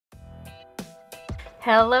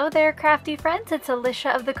Hello there, crafty friends. It's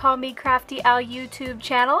Alicia of the Call Me Crafty Al YouTube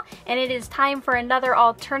channel, and it is time for another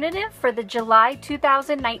alternative for the July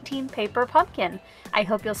 2019 paper pumpkin. I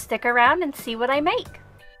hope you'll stick around and see what I make.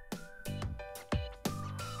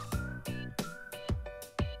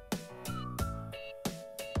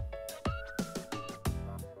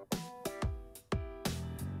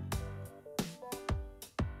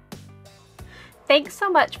 Thanks so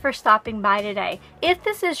much for stopping by today. If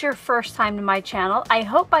this is your first time to my channel, I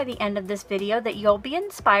hope by the end of this video that you'll be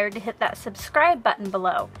inspired to hit that subscribe button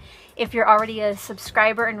below. If you're already a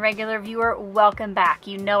subscriber and regular viewer, welcome back.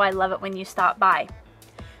 You know I love it when you stop by.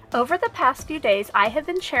 Over the past few days, I have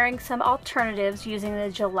been sharing some alternatives using the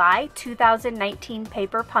July 2019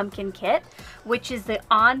 paper pumpkin kit, which is the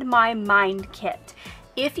On My Mind kit.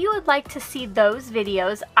 If you would like to see those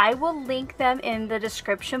videos, I will link them in the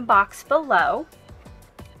description box below.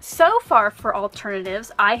 So far for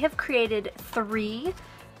alternatives, I have created 3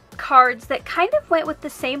 cards that kind of went with the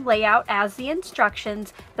same layout as the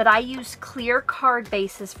instructions, but I used clear card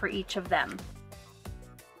bases for each of them.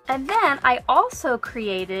 And then I also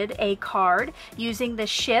created a card using the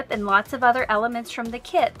ship and lots of other elements from the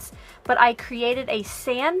kits, but I created a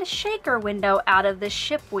sand shaker window out of the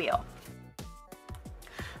ship wheel.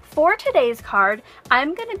 For today's card,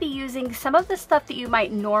 I'm going to be using some of the stuff that you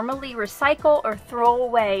might normally recycle or throw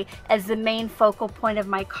away as the main focal point of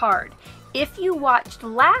my card. If you watched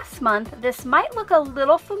last month, this might look a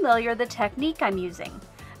little familiar, the technique I'm using.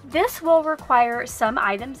 This will require some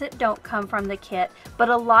items that don't come from the kit, but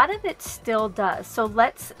a lot of it still does, so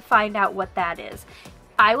let's find out what that is.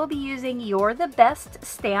 I will be using You're the Best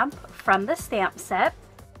stamp from the stamp set.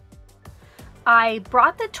 I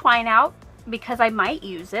brought the twine out because I might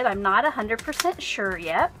use it. I'm not 100% sure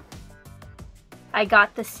yet. I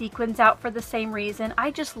got the sequins out for the same reason. I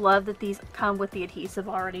just love that these come with the adhesive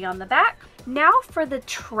already on the back. Now for the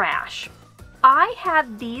trash. I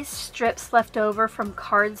had these strips left over from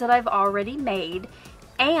cards that I've already made,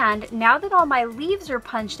 and now that all my leaves are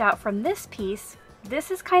punched out from this piece, this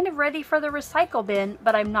is kind of ready for the recycle bin,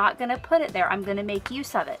 but I'm not going to put it there. I'm going to make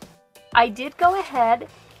use of it. I did go ahead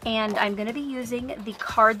and I'm going to be using the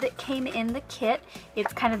card that came in the kit.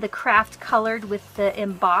 It's kind of the craft colored with the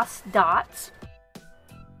embossed dots.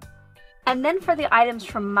 And then for the items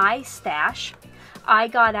from my stash, I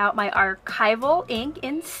got out my archival ink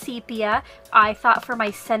in sepia. I thought for my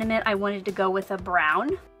sentiment I wanted to go with a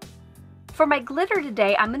brown. For my glitter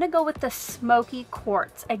today, I'm going to go with the smoky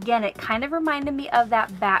quartz. Again, it kind of reminded me of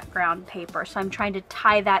that background paper, so I'm trying to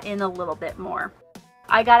tie that in a little bit more.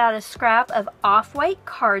 I got out a scrap of off-white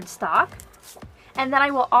cardstock, and then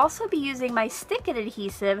I will also be using my stick-it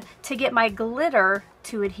adhesive to get my glitter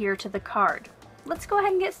to adhere to the card. Let's go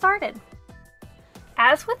ahead and get started.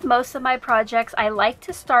 As with most of my projects, I like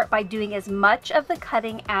to start by doing as much of the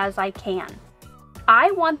cutting as I can.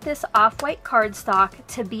 I want this off-white cardstock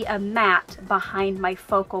to be a mat behind my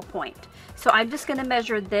focal point. So I'm just going to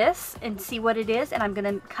measure this and see what it is, and I'm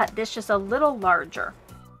going to cut this just a little larger.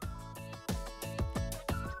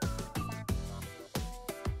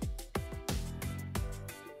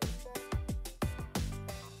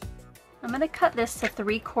 I'm going to cut this to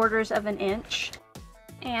 3/4 of an inch,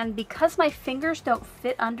 and because my fingers don't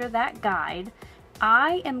fit under that guide,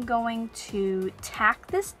 I am going to tack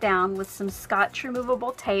this down with some Scotch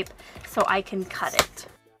removable tape so I can cut it.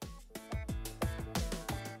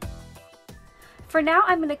 For now,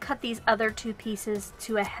 I'm going to cut these other 2 pieces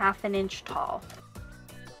to a 1/2 inch tall.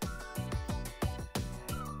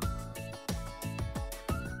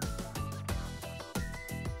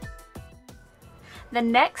 The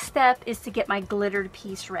next step is to get my glittered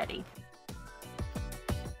piece ready.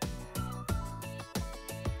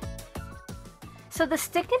 So the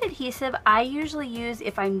stick-it adhesive I usually use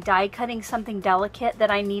if I'm die cutting something delicate that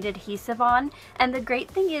I need adhesive on, and the great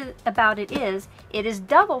thing about it is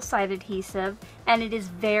double-sided adhesive and it is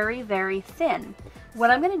very, very thin. What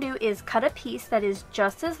I'm going to do is cut a piece that is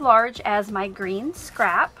just as large as my green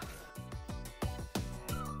scrap.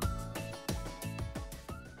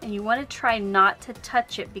 And you want to try not to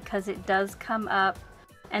touch it because it does come up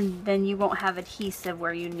and then you won't have adhesive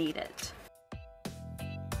where you need it.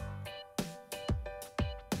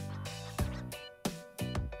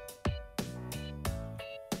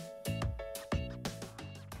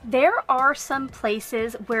 There are some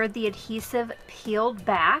places where the adhesive peeled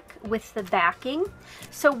back with the backing.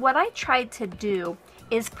 So what I tried to do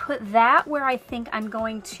is put that where I think I'm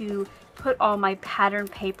going to put all my pattern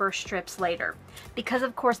paper strips later, because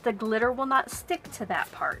of course the glitter will not stick to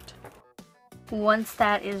that part. Once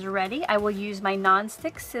that is ready, I will use my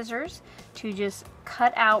non-stick scissors to just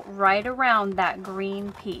cut out right around that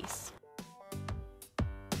green piece.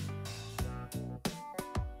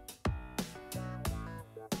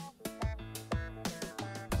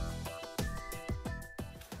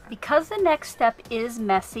 Because the next step is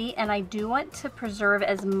messy and I do want to preserve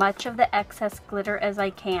as much of the excess glitter as I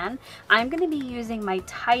can, I'm going to be using my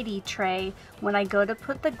tidy tray when I go to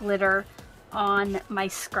put the glitter on my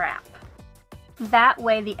scrap. That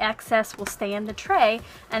way the excess will stay in the tray,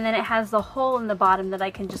 and then it has the hole in the bottom that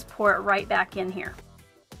I can just pour it right back in here.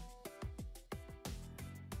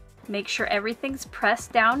 Make sure everything's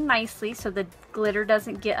pressed down nicely so the glitter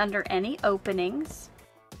doesn't get under any openings.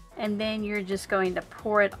 And then you're just going to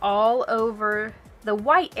pour it all over the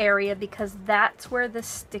white area because that's where the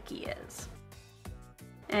sticky is.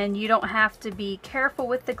 And you don't have to be careful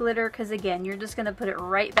with the glitter because again, you're just going to put it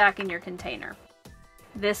right back in your container.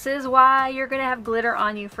 This is why you're going to have glitter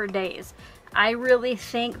on you for days. I really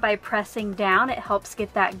think by pressing down it helps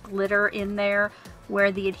get that glitter in there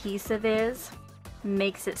where the adhesive is.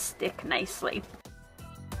 Makes it stick nicely.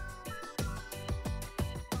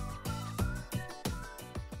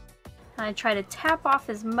 I try to tap off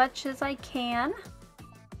as much as I can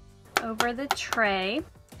over the tray.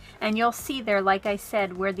 And you'll see there, like I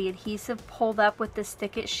said, where the adhesive pulled up with the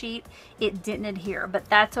stick-it sheet, it didn't adhere. But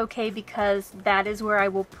that's okay because that is where I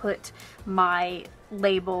will put my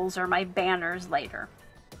labels or my banners later.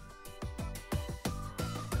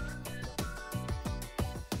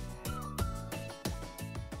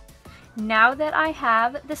 Now that I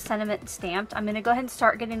have the sentiment stamped, I'm going to go ahead and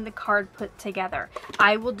start getting the card put together.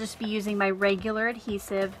 I will just be using my regular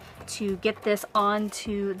adhesive to get this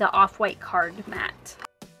onto the off-white card mat.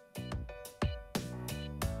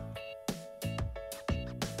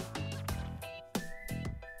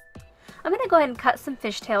 I'm going to go ahead and cut some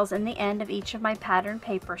fishtails in the end of each of my pattern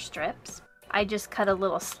paper strips. I just cut a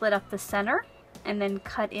little slit up the center and then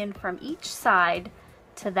cut in from each side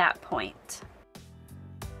to that point.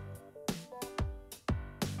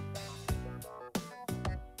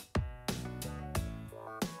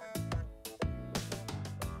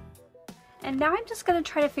 And now I'm just going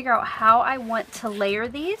to try to figure out how I want to layer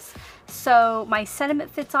these. So my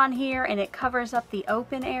sentiment fits on here and it covers up the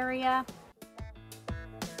open area.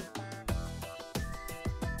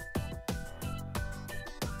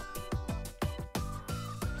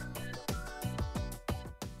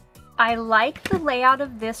 I like the layout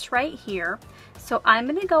of this right here. So I'm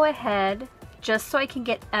going to go ahead, just so I can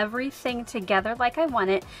get everything together like I want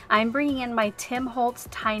it, I'm bringing in my Tim Holtz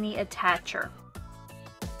Tiny Attacher.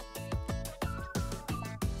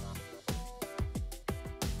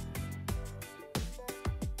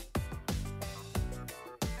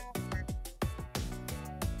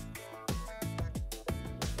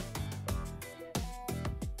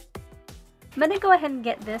 I'm going to go ahead and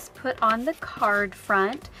get this put on the card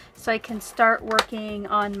front so I can start working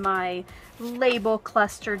on my label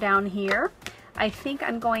cluster down here. I think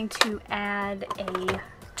I'm going to add a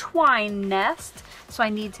twine nest, so I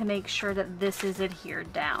need to make sure that this is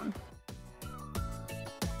adhered down.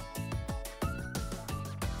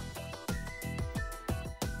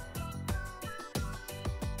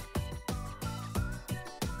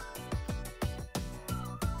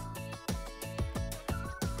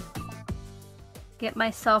 Get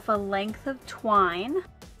myself a length of twine.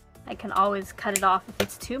 I can always cut it off if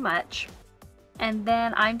it's too much. And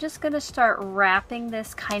then I'm just going to start wrapping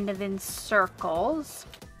this kind of in circles.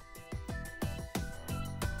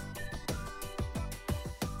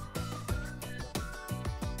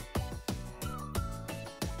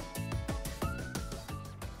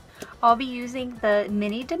 I'll be using the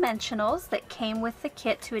mini dimensionals that came with the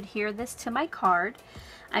kit to adhere this to my card.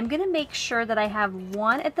 I'm going to make sure that I have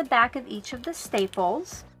one at the back of each of the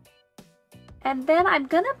staples. And then I'm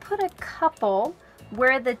going to put a couple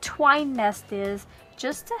where the twine nest is,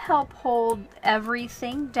 just to help hold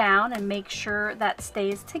everything down and make sure that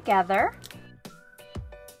stays together.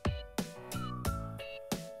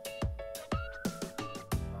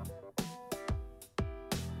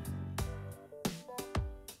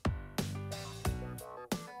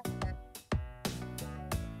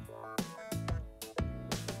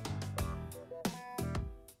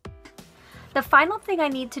 The final thing I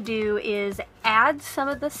need to do is add some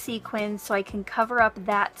of the sequins so I can cover up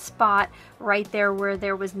that spot right there where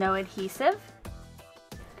there was no adhesive.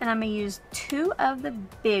 And I'm going to use 2 of the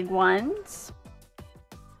big ones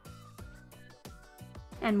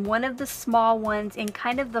and 1 of the small ones in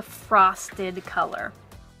kind of the frosted color.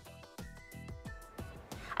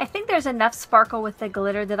 I think there's enough sparkle with the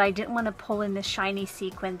glitter that I didn't want to pull in the shiny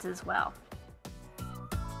sequins as well.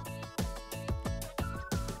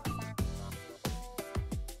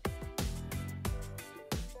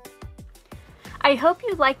 I hope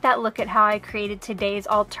you liked that look at how I created today's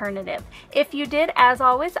alternative. If you did, as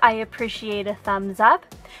always, I appreciate a thumbs up.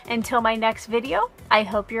 Until my next video, I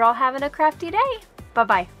hope you're all having a crafty day.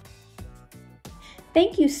 Bye-bye.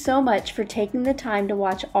 Thank you so much for taking the time to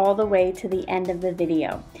watch all the way to the end of the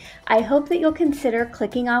video. I hope that you'll consider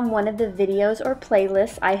clicking on one of the videos or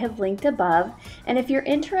playlists I have linked above, and if you're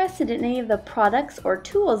interested in any of the products or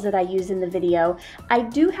tools that I use in the video, I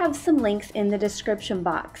do have some links in the description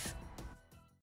box.